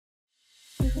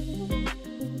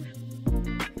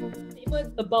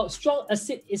statement about strong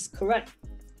acid is correct.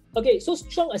 Okay, so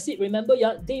strong acid, remember,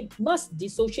 yeah, they must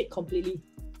dissociate completely.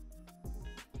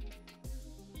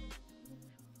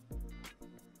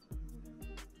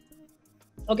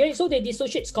 Okay, so they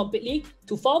dissociate completely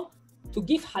to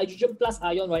give hydrogen plus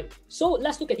ion, right? So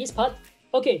let's look at this part.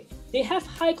 Okay, they have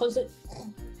high concentration.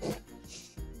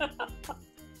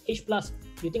 H plus.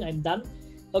 You think I'm done?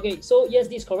 Okay, so yes,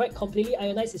 this is correct. Completely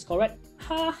ionized is correct.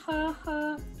 Ha ha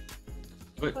ha.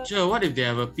 But sure, what if they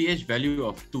have a pH value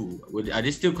of 2? Are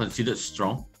they still considered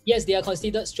strong? Yes, they are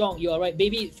considered strong. You are right,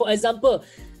 baby. For example,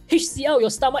 HCl,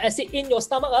 your stomach acid in your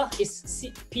stomach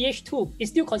is pH 2. It's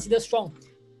still considered strong.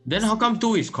 Then how come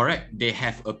 2 is correct? They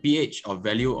have a pH of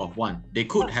value of 1. They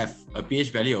could have a pH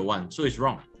value of 1, so it's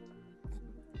wrong.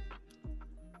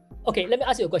 Okay, let me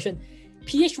ask you a question.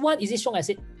 pH 1, is it strong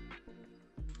acid?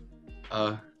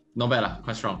 Not bad,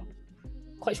 quite strong.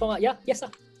 Quite strong, yeah? Yes,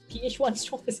 pH 1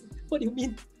 strong acid. What do you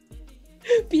mean?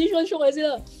 pH 1 strong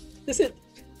acid, that's it.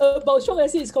 About strong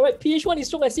acid is correct. pH 1 is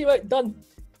strong acid, right? Done.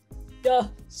 Yeah,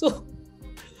 so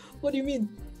what do you mean?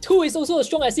 2 is also a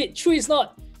strong acid, 3 is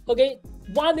not. Okay,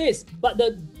 1 is, but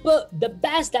the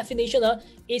best definition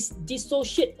is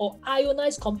dissociate or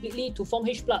ionize completely to form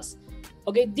H+.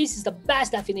 Okay, this is the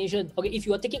best definition. Okay, if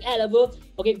you are taking A level,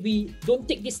 okay, we don't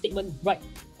take this statement, right?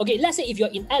 Okay, let's say if you're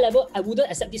in A level, I wouldn't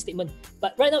accept this statement.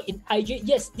 But right now in IG,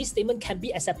 yes, this statement can be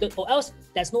accepted, or else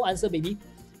there's no answer, baby.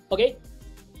 Okay.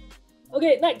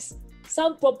 Okay, next,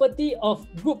 some property of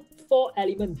group 4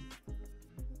 element.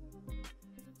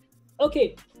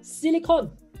 Okay,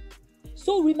 silicon.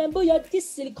 So remember, yeah, this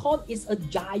silicon is a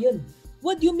giant.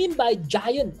 What do you mean by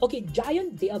giant? Okay,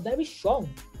 giant, they are very strong.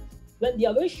 When they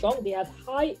are very strong, they have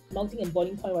high melting and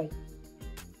boiling point, right?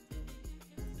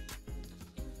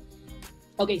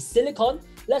 Okay, silicon,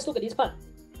 let's look at this part.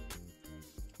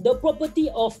 The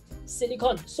property of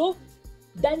silicon. So,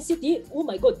 density, oh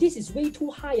my god, this is way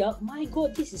too high. My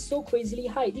god, this is so crazily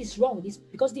high. This is wrong,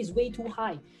 because this is way too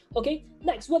high. Okay,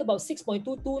 next, what about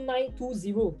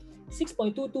 6.22920?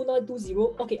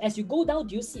 6.22920. Okay, as you go down,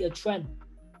 do you see a trend?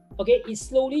 Okay, it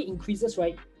slowly increases,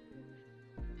 right?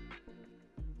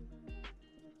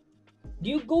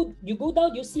 You go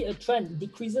down, you see a trend,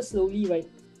 decreases slowly, right?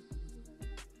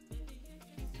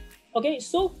 Okay,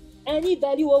 so any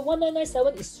value of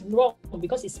 1997 is wrong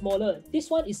because it's smaller. This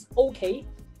one is okay.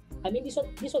 I mean, this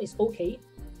one is okay.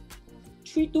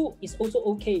 32 is also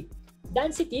okay.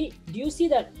 Density, do you see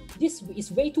that this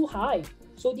is way too high?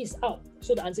 So this is out.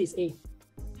 So the answer is A.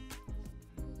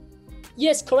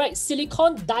 Yes, correct.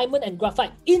 Silicon, diamond, and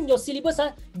graphite. In your syllabus,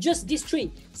 just these three.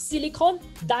 Silicon,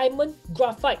 diamond,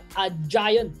 graphite are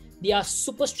giant. They are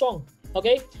super strong.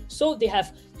 Okay, so they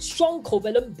have strong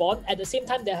covalent bond. At the same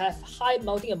time, they have high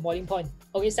melting and boiling point.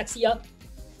 Okay, sexy,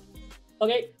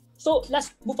 Okay, so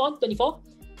let's move on. 24.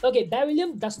 Okay,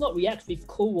 beryllium does not react with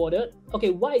cold water.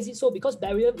 Okay, why is it so? Because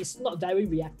beryllium is not very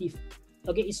reactive.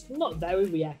 Okay, it's not very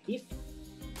reactive.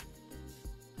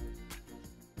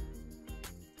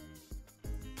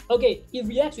 Okay, it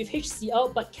reacts with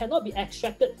HCl but cannot be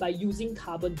extracted by using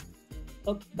carbon.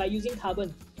 Okay,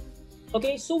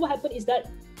 so what happened is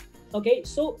that, okay,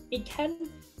 so it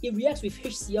reacts with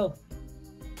HCl.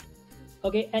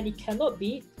 Okay, and it cannot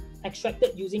be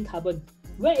extracted using carbon.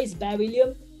 Where is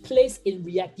beryllium placed in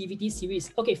reactivity series?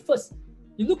 Okay, first,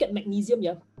 you look at magnesium,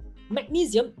 yeah.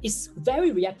 Magnesium is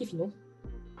very reactive, you know.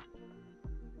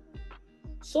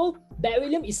 So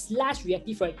beryllium is less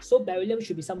reactive, right? So beryllium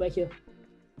should be somewhere here.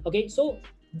 Okay, so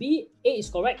B, A is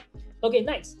correct. Okay,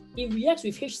 next, it reacts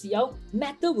with HCl.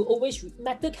 Metal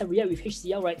can react with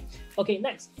HCl, right? Okay,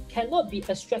 next, cannot be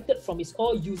extracted from its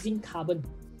ore using carbon.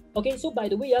 Okay, so by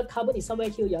the way, carbon is somewhere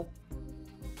here, yeah.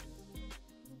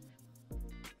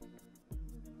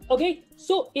 Okay,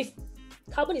 so if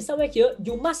carbon is somewhere here,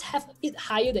 you must have it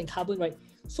higher than carbon, right?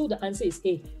 So the answer is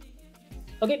A.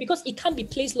 Okay, because it can't be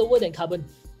placed lower than carbon.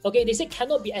 Okay, they say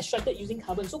cannot be extracted using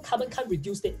carbon, so carbon can't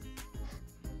reduce it.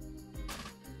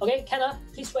 Okay, Kenna,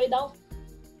 please write down.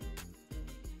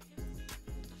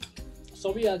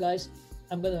 Sorry, guys.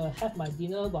 I'm gonna have my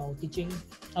dinner while teaching.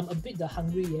 I'm a bit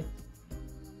hungry, yeah.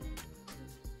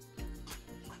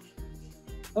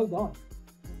 Oh god.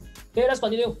 Okay, let's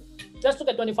continue. Let's look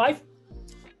at 25.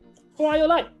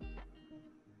 Cryolite.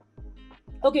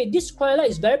 Okay, this cryolite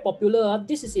is very popular.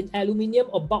 This is in aluminium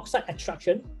or bauxite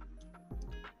extraction.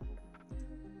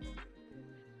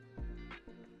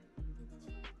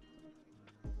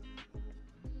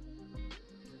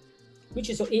 Which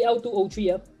is your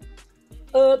Al2O3.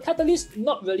 Catalyst,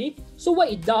 not really. So what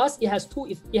it does, it has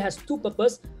two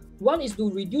purposes. One is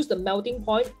to reduce the melting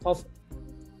point of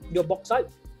your bauxite.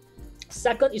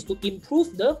 Second is to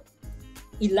improve the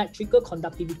electrical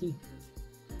conductivity.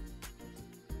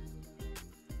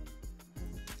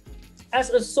 As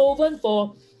a solvent,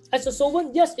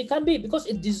 yes, it can be because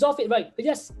it dissolves it, right?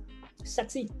 Yes,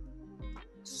 sexy.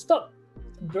 Stop,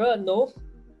 bruh, no.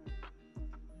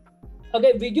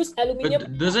 Okay, reduce aluminium.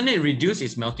 But doesn't it reduce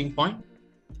its melting point?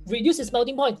 Reduce its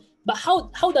melting point. But how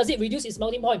does it reduce its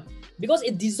melting point? Because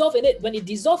it dissolves in it. When it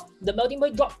dissolves, the melting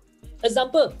point drop.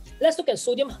 Example, let's look at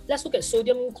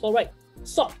sodium chloride.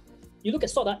 Salt. You look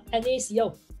at salt,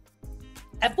 NaCl.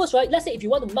 At first, right, let's say if you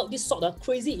want to melt this salt,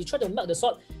 crazy, you try to melt the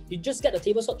salt, you just get the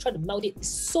table salt, try to melt it. It's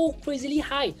so crazily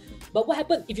high. But what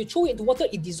happens? If you throw it into water,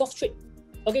 it dissolves straight.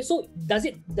 Okay, so does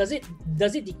it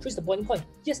decrease the boiling point?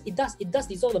 Yes, it does. It does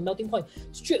dissolve the melting point.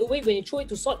 Straight away, when you throw it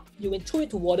to salt, when you throw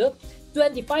it to water,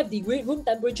 25-degree room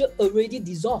temperature already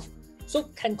dissolved. So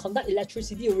can conduct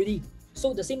electricity already.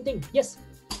 So the same thing, yes.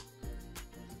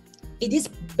 It is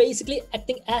basically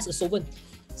acting as a solvent.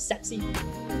 Sexy.